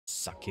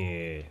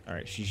Saki.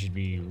 Alright, she should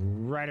be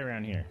right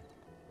around here.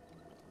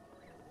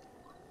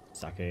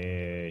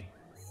 Saki.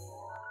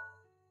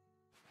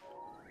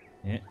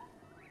 Yeah.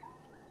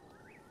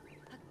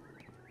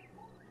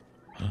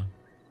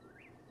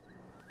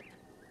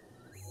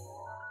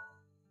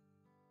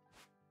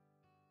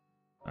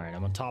 Alright,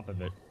 I'm on top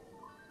of it.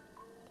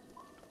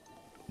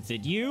 Is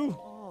it you?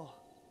 Oh.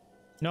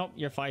 Nope,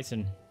 you're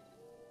Faison.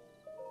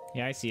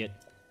 Yeah, I see it.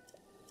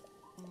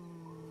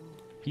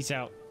 Peace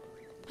out.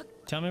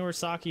 Tell me where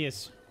Saki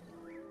is.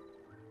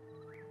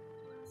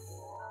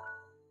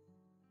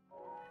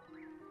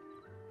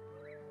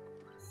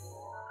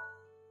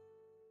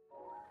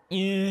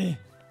 Yeah.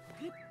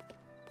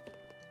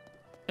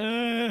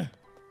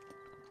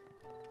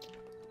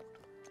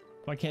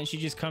 Why can't she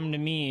just come to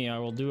me? I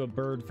will do a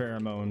bird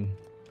pheromone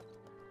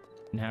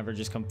and have her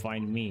just come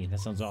find me. That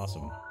sounds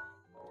awesome.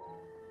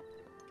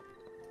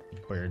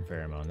 Bird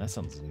pheromone. That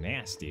sounds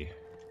nasty.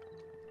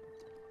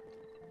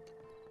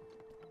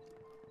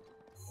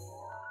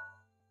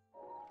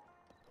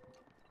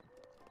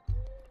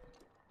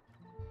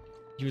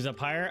 He was up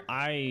higher?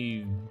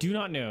 I do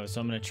not know,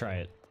 so I'm gonna try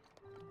it.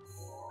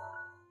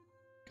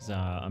 Because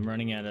I'm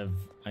running out of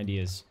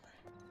ideas.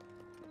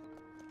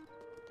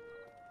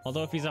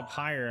 Although if he's up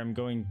higher, I'm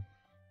going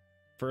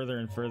further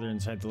and further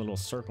inside the little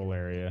circle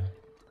area.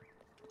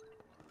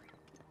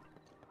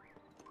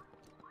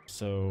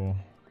 So...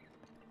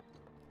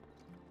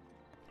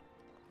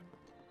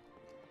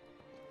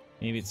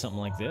 maybe it's something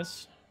like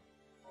this?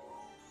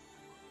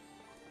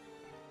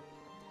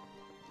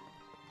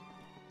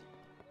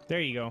 There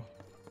you go.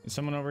 Is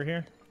someone over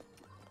here?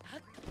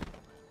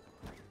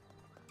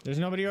 There's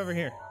nobody over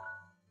here.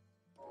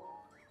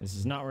 This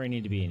is not where I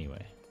need to be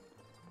anyway.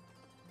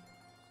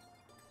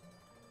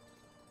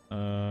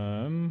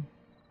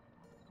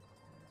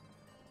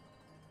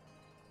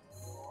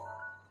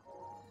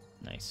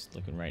 Nice.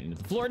 Looking right into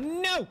the floor.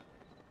 No!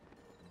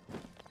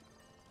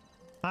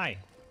 Hi.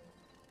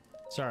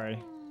 Sorry.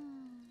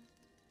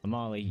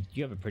 Amali,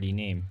 you have a pretty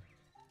name.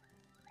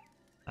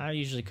 I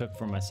usually cook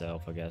for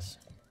myself, I guess.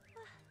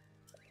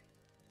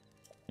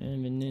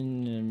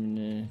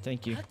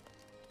 Thank you.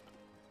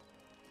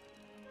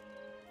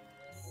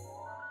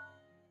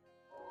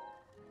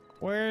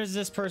 Where is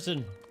this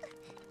person?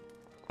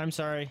 I'm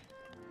sorry.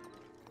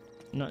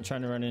 I'm not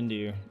trying to run into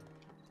you.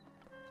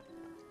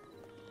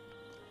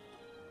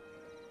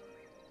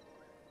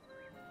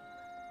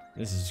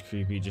 This is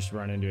creepy. Just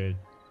run into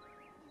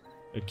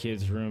a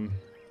kid's room.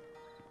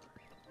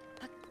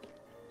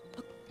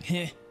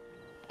 Heh.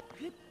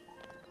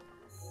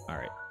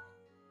 Alright.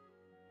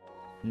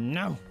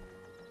 No!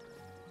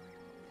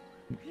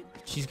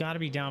 She's got to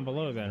be down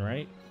below then,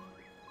 right?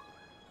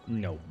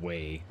 No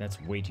way.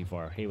 That's way too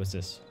far. Hey, what's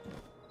this?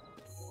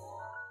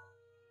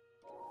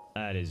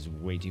 That is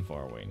way too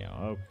far away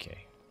now.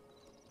 Okay.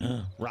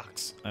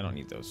 Rocks. I don't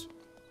need those.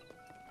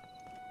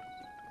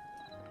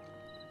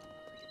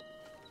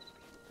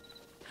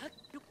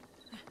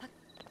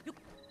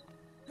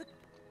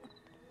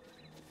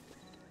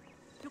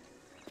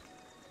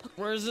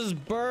 Where's this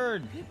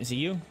bird? Is it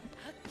you?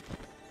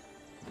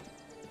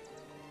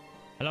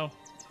 Hello?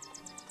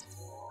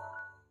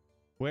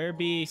 Where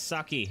be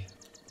Saki?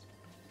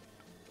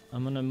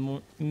 I'm on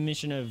a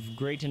mission of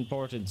great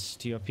importance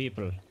to your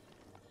people.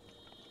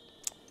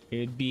 It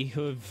would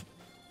behoove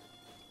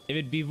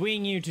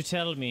you to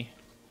tell me.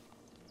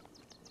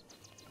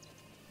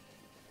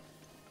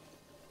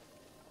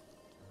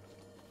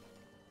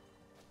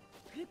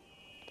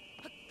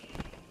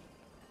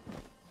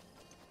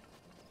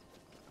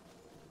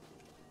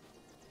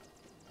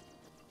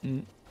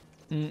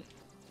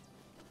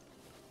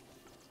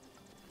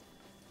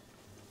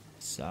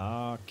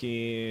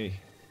 Saki,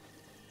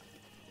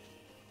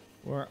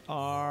 where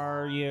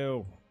are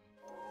you?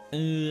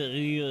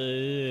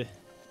 I'm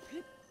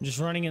just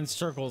running in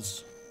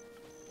circles.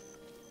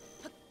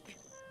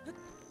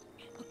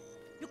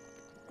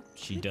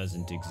 She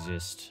doesn't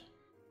exist.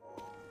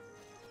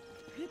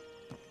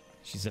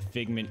 She's a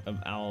figment of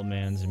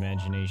Owlman's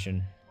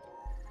imagination.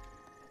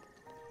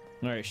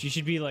 Alright, she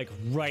should be like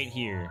right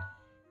here.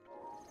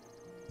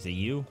 Is it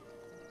you?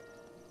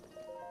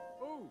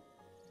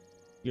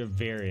 You're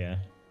Varia.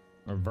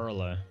 Or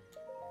Verla.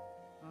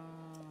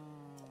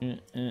 I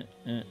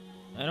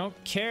don't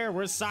care.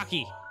 Where's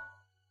Saki?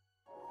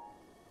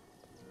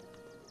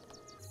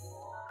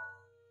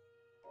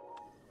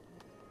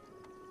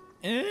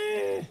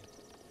 Can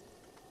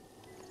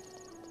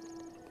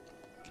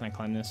I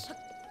climb this?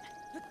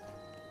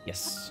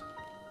 Yes.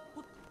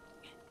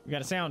 We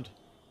got a sound.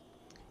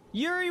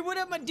 Yuri, what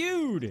up, my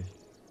dude?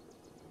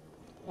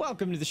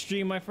 Welcome to the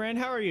stream, my friend.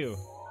 How are you?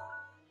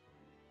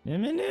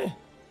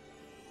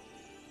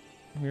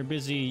 We're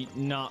busy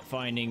not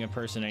finding a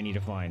person I need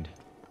to find.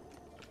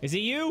 Is it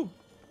you?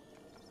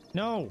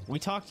 No, we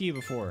talked to you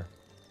before.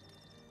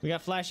 We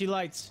got flashy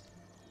lights.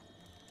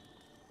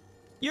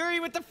 Yuri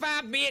with the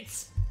 5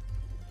 bits.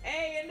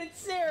 Hey, and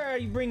it's Sarah.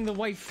 You bring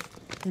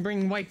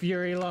wife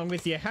Yuri along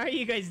with you. How are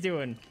you guys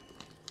doing?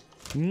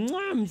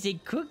 Mom, say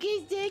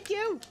cookies, thank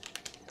you.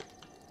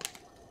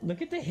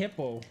 Look at the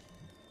hippo.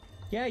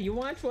 Yeah, you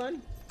want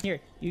one? Here,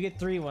 you get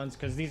 3 ones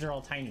because these are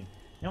all tiny.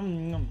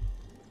 Yum, yum.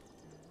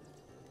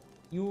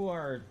 You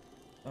are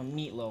a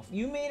meatloaf.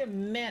 You made a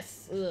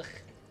mess. Ugh.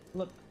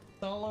 Look,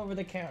 it's all over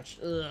the couch.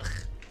 Ugh.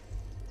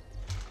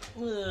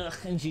 Ugh.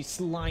 And she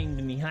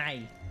slimed me.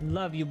 Hi.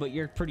 Love you, but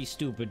you're pretty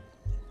stupid.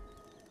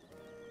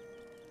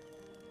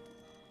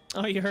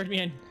 Oh, you heard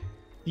me on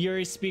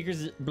Yuri's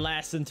speakers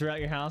blasting throughout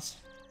your house.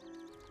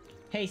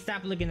 Hey,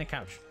 stop licking the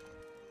couch.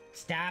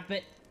 Stop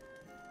it.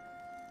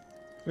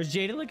 Was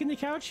Jada licking the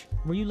couch?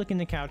 Were you licking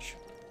the couch?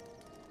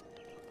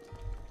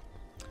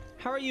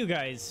 How are you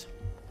guys?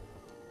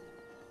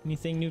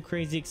 Anything new,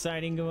 crazy,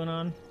 exciting going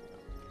on?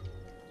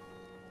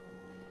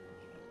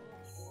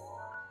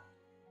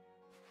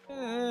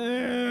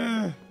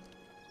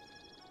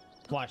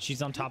 Watch,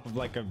 she's on top of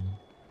like a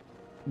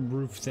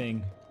roof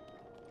thing.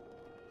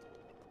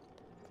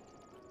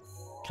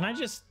 Can I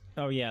just...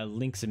 Oh yeah,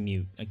 Link's a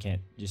mute. I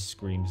can't just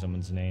scream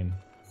someone's name.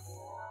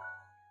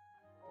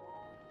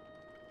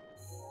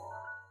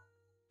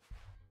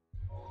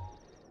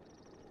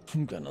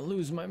 I'm gonna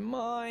lose my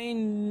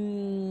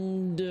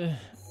mind.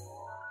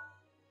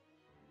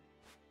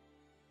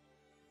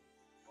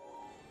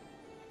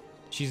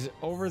 She's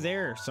over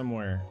there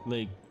somewhere.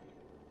 Like,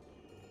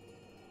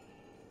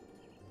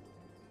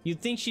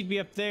 you'd think she'd be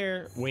up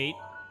there. Wait.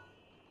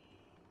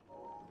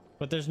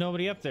 But there's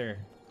nobody up there.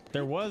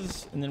 There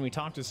was, and then we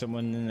talked to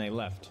someone, and then they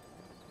left.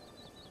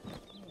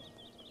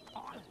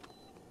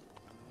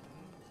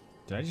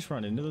 Did I just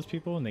run into those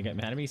people and they got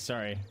mad at me?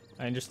 Sorry.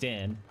 I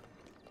understand.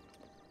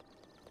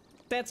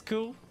 That's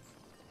cool.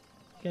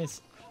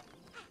 Guys,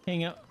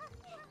 hang up.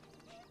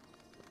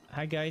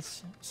 Hi,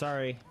 guys.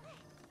 Sorry.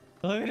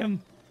 Look at him.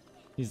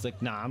 He's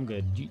like, nah, I'm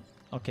good.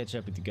 I'll catch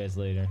up with you guys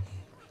later.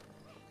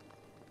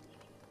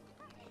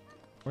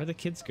 Where are the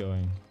kids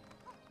going?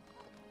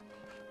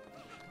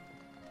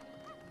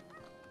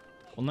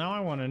 Well, now I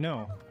want to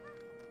know.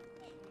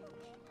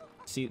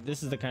 See,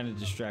 this is the kind of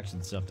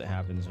distraction stuff that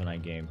happens when I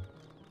game.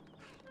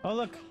 Oh,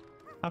 look.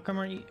 How come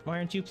why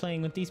aren't you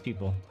playing with these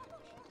people?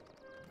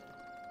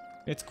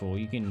 It's cool.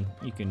 You can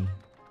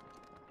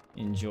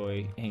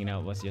enjoy hanging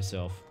out with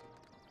yourself.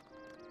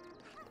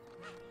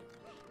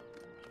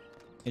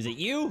 Is it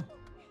you?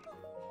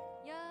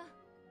 Yeah.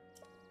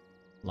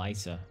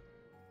 Lysa.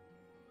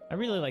 I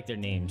really like their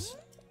names.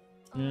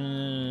 Wait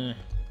a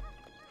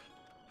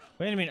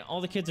minute.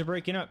 All the kids are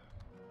breaking up.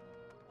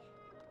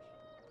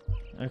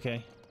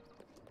 Okay.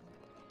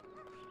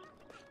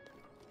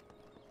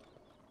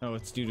 Oh,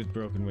 it's dude with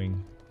broken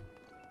wing.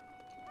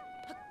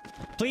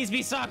 Please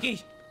be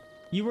Saki!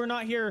 You were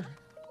not here.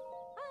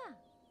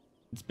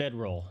 It's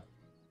bedroll.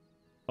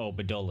 Oh,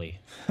 Badoli.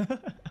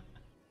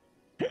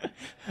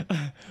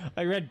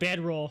 I read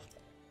bedroll.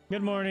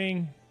 Good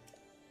morning.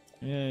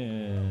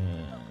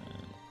 Dang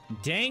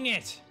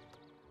it!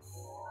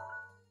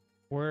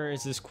 Where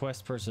is this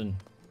quest person?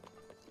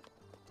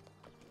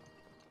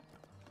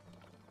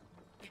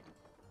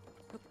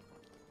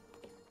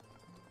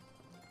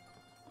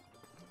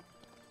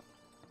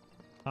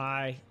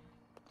 Hi.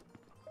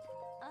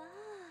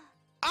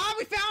 Ah,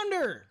 we found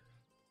her!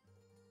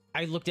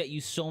 I looked at you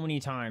so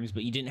many times,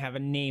 but you didn't have a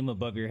name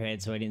above your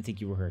head, so I didn't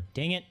think you were her.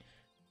 Dang it.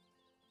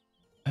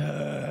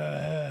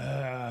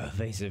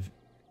 Vaesive.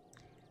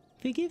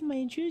 Forgive my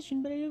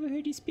intrusion, but I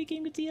overheard you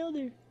speaking with the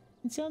elder.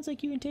 It sounds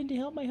like you intend to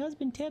help my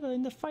husband Teba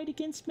in the fight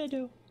against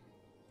Meadow.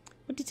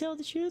 But to tell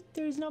the truth,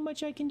 there is not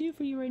much I can do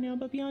for you right now,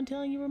 but beyond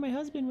telling you where my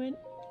husband went.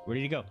 Where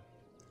did he go?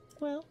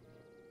 Well,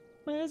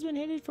 my husband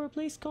headed for a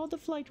place called the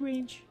Flight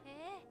Range.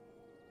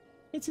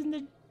 It's in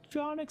the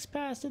Dronix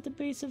Pass at the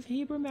base of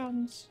Hebra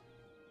Mountains.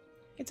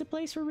 It's a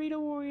place where Rito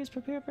warriors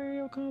prepare for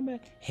aerial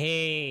combat.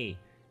 Hey,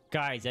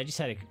 guys, I just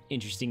had an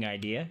interesting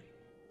idea.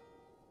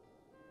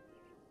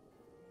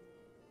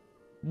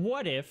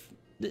 What if...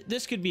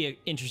 this could be an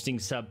interesting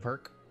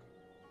sub-perk.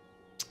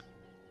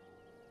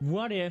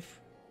 What if...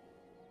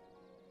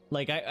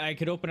 like, I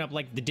could open up,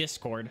 like, the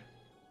Discord.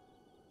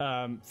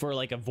 For,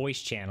 like, a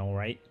voice channel,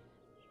 right?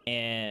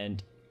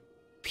 And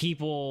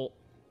people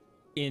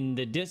in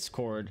the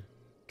Discord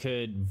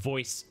could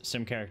voice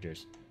some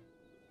characters.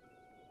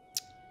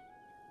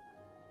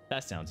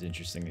 That sounds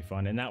interestingly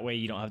fun, and that way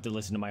you don't have to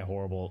listen to my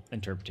horrible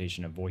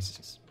interpretation of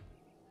voices.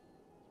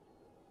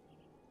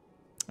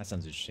 That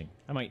sounds interesting.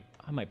 I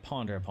might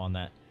ponder upon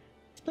that.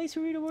 This place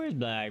where Rito warriors.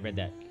 Blah, I read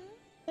that.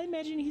 I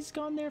imagine he's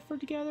gone there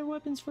to gather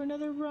weapons for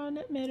another run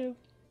at Meadow.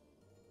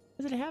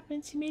 As it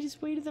happens, he made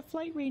his way to the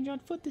flight range on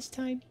foot this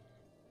time.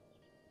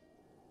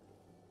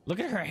 Look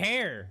at her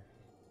hair.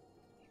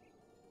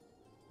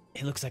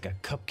 It looks like a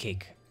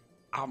cupcake.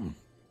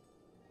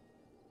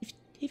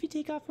 If you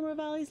take off from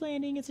Rivali's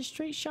Landing, it's a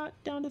straight shot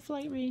down to the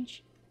flight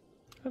range.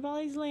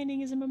 Rivali's Landing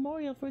is a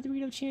memorial for the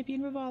Rito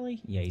champion Rivali.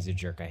 Yeah, he's a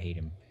jerk. I hate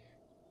him.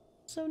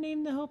 So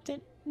named the hope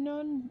that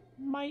none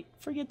might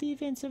forget the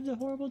events of the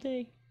horrible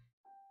day.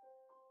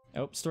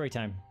 Oh, story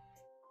time.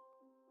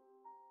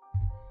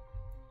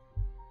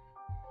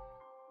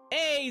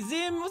 Hey,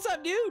 Zim, what's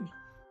up, dude?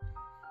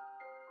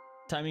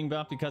 Timing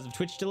bump because of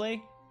Twitch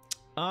delay?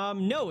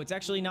 No, it's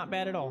actually not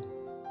bad at all.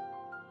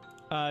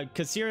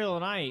 Because Serial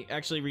and I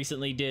actually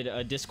recently did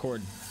a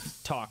Discord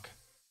talk,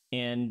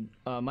 and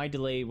my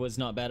delay was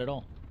not bad at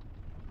all.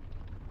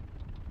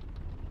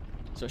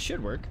 So it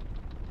should work.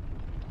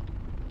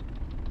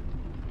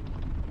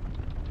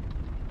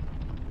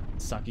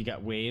 Saki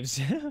got waves.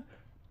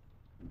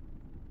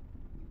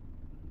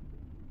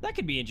 That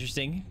could be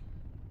interesting.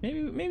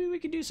 Maybe we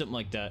could do something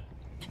like that.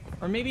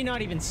 Or maybe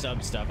not even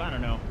sub stuff. I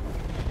don't know.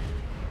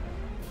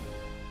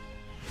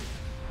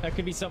 That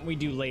could be something we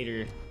do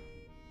later.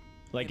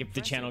 Like if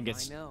the channel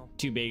gets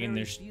too big and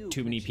there's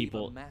too many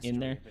people in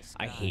there.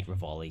 I hate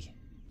Rivali.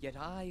 Yet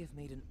I have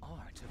made an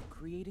art of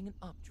creating an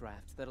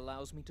updraft that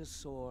allows me to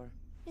soar.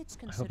 It's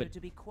considered to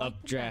be quite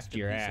updraft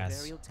your ass. Of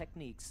aerial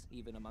techniques,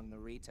 even among the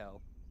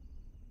Rito.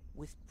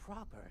 With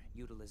proper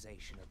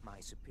utilization of my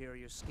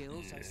superior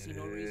skills, I see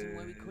no reason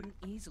why we couldn't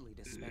easily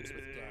dispense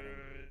with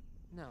Ganon.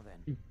 Now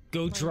then,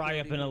 go dry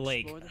up in a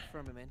lake. Explore the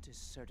firmament is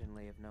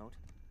certainly of note.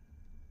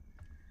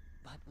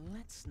 But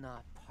let's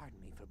not,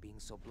 pardon me for being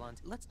so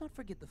blunt, let's not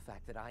forget the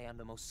fact that I am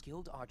the most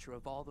skilled archer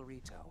of all the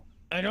Rito.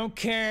 I don't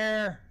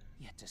care!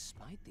 Yet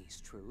despite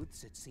these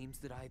truths, it seems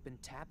that I've been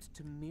tapped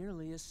to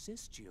merely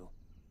assist you.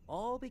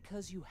 All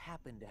because you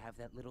happen to have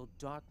that little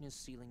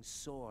darkness-sealing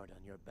sword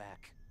on your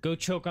back. Go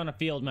choke on a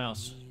field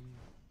mouse. I mean,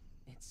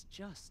 it's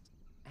just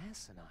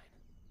asinine.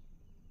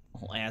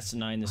 Well,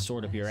 asinine the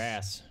sword of your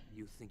ass.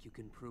 You think you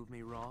can prove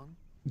me wrong?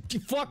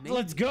 Fuck, Maybe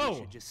let's go! We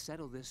should just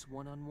settle this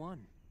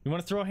one-on-one. You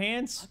want to throw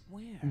hands?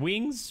 Where?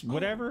 Wings?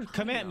 Whatever?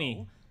 Come at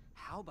me.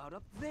 How about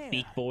up there?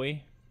 Beak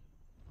boy.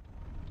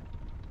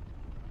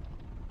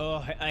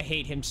 Oh, I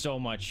hate him so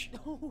much.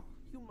 Oh,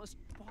 you must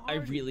pardon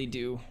I really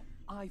do.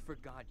 I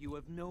forgot you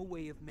have no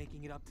way of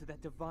making it up to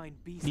that divine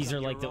beast. These are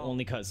like the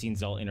only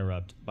cutscenes I'll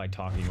interrupt by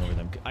talking over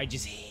them. I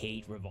just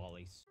hate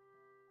Rivali's.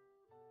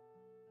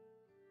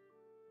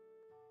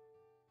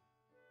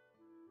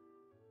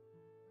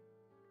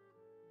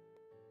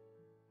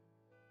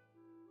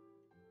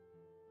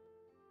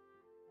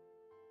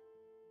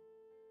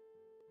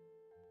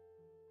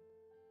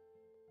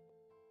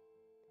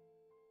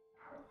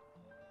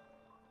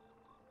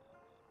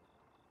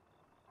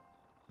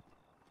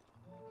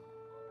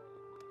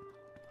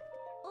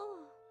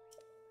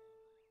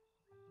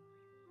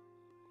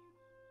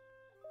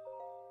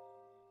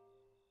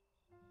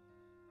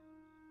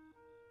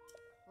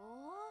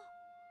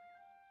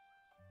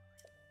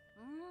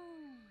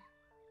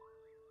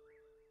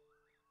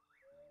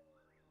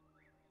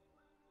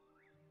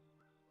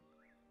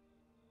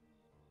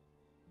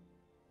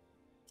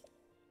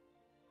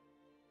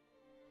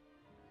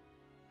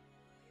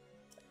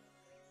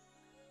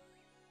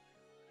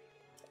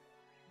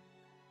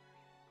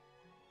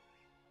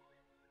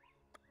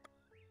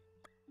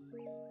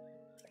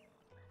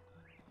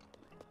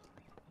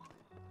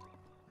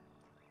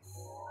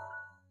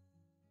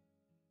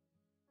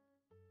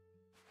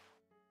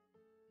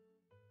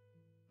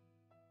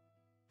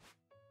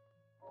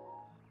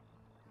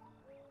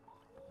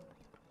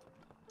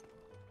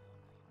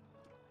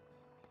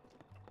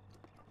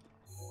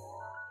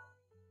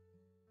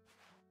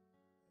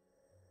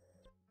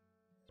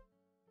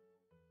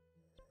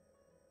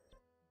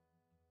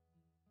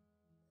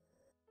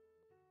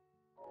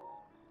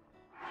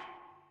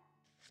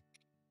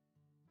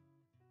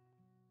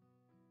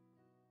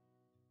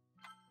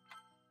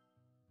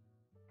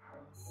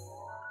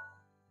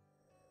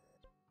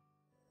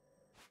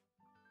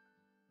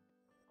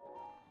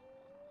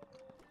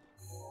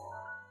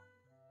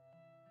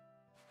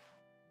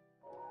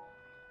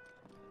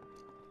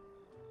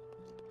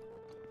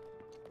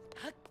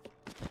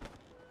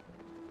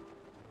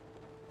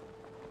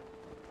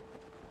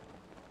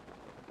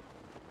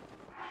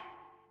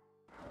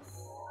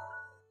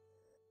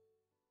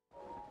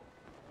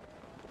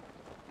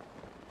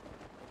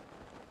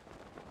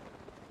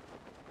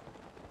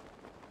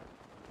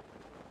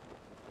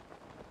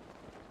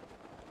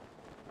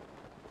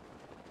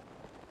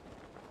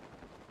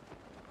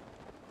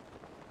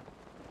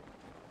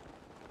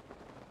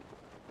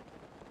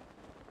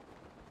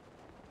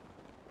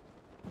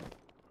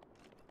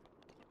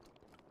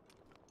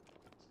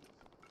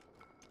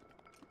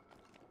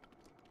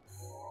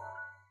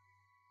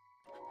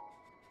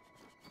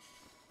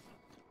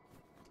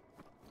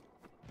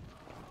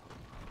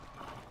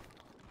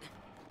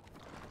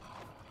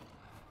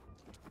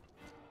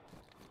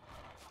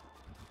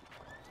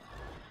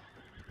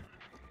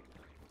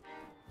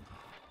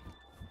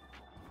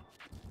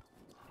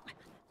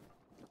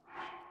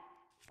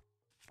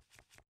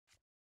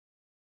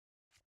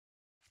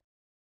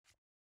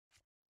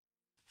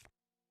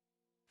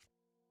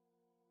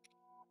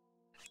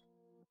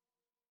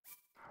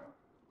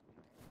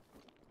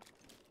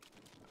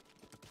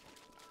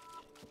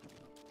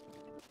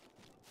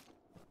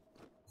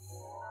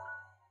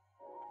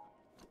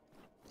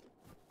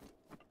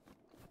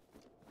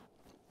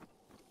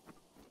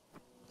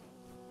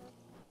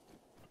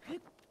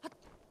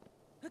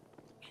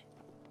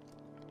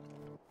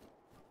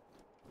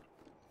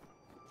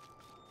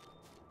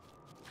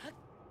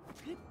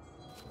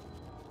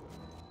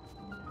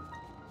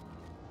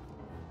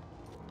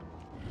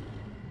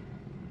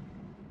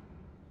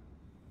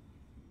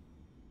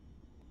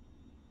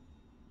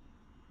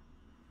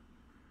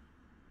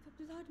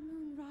 blood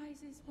moon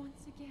rises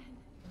once again.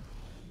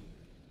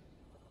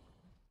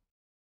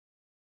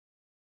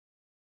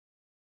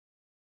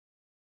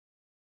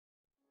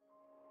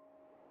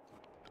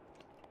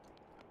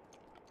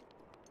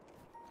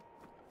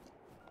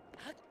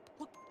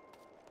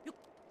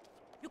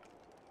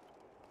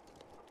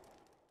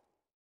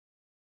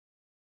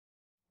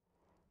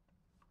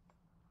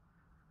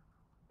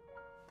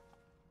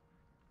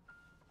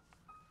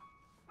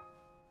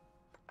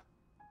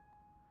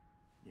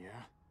 Yeah?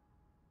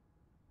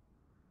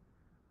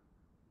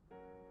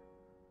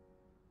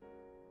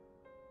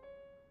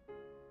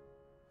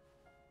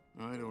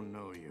 I don't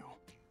know you.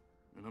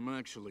 And I'm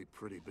actually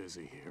pretty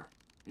busy here.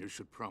 You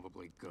should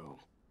probably go.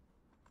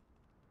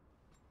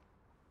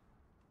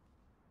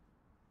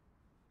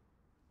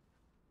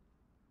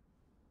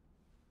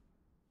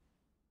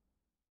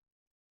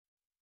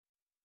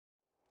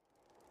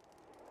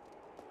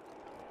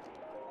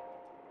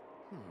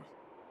 Hmm.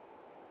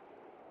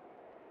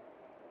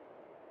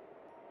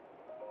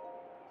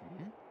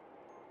 Hmm?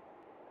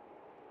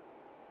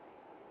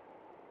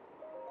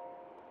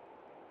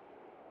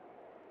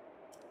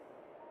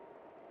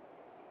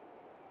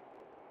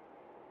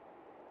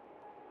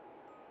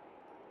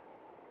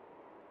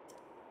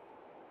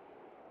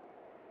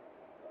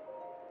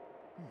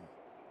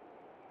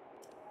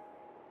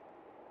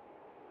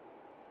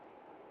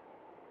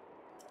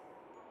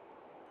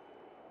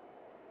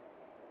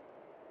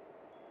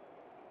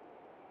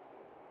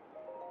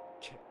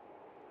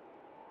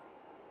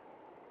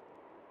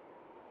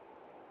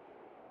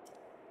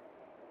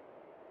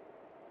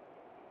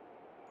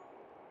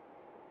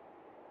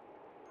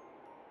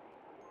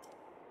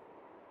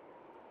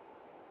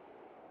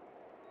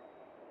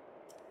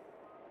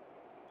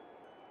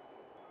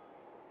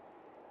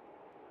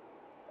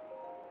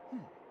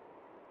 Hmm.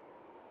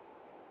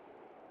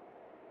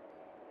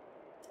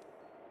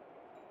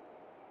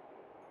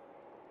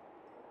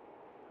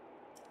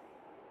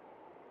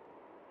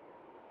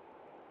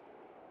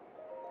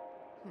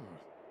 Hmm.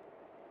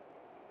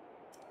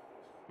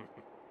 Hmm.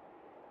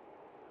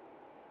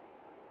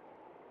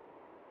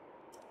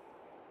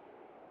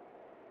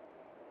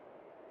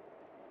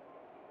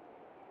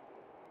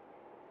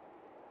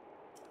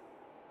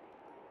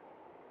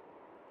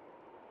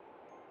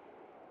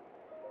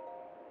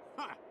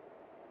 Ha!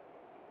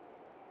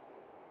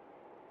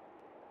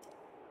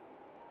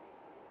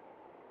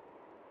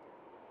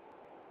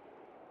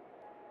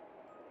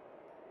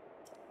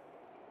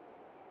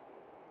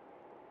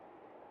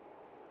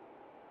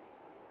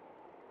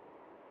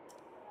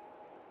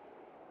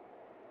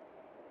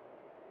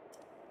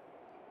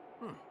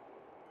 Hmm.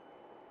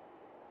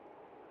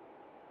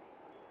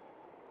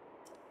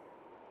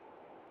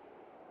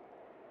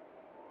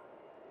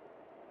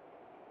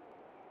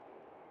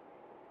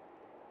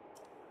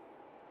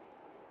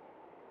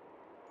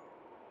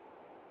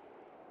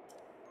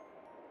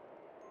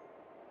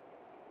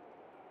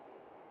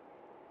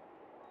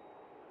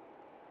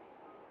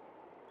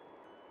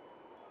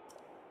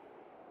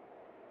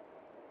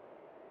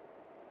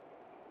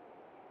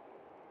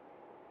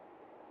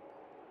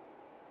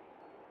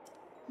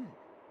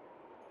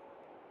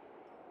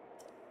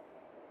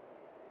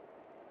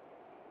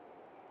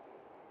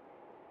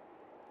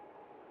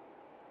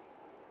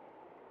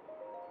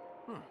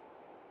 Hmm. Huh.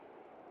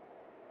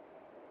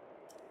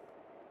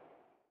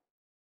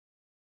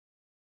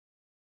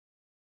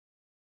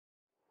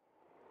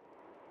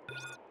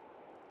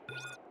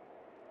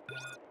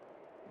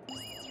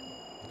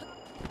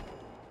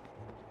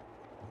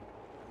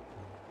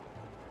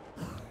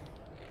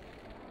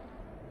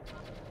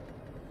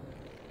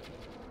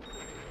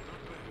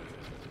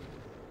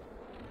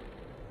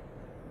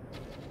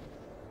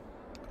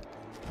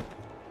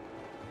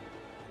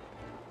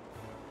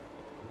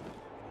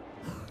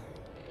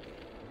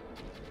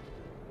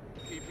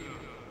 Keep it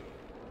up.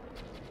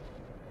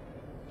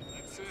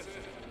 That's it.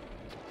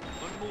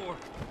 One more.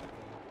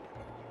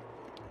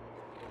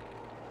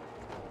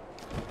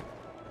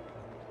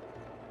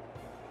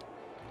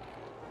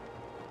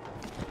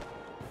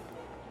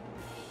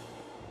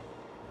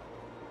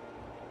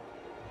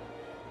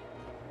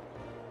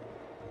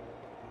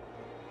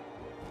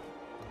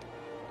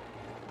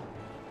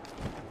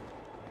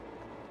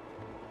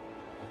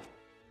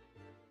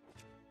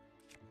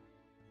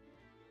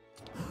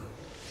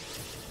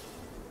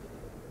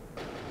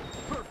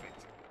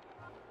 Perfect.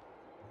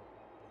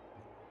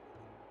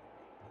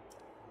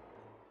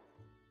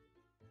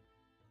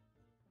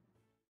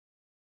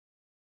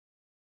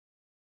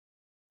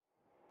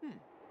 Hmm.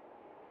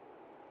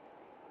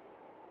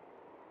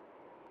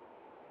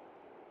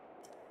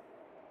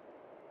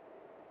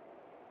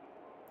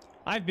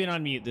 I've been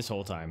on mute this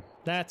whole time.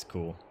 That's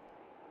cool.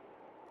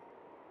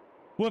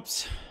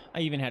 Whoops.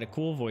 I even had a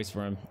cool voice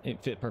for him.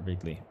 It fit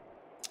perfectly.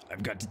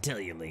 I've got to tell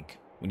you, Link.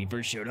 When you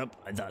first showed up,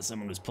 I thought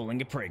someone was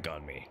pulling a prank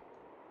on me.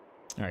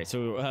 Alright,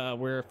 so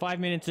we're 5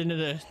 minutes into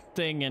the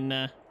thing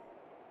and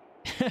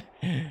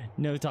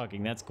no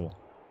talking. That's cool.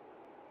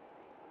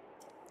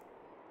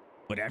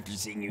 But after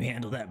seeing you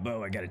handle that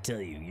bow, I gotta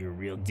tell you, you're a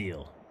real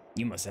deal.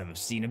 You must have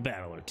seen a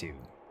battle or two.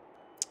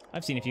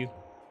 I've seen a few.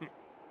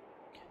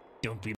 Don't be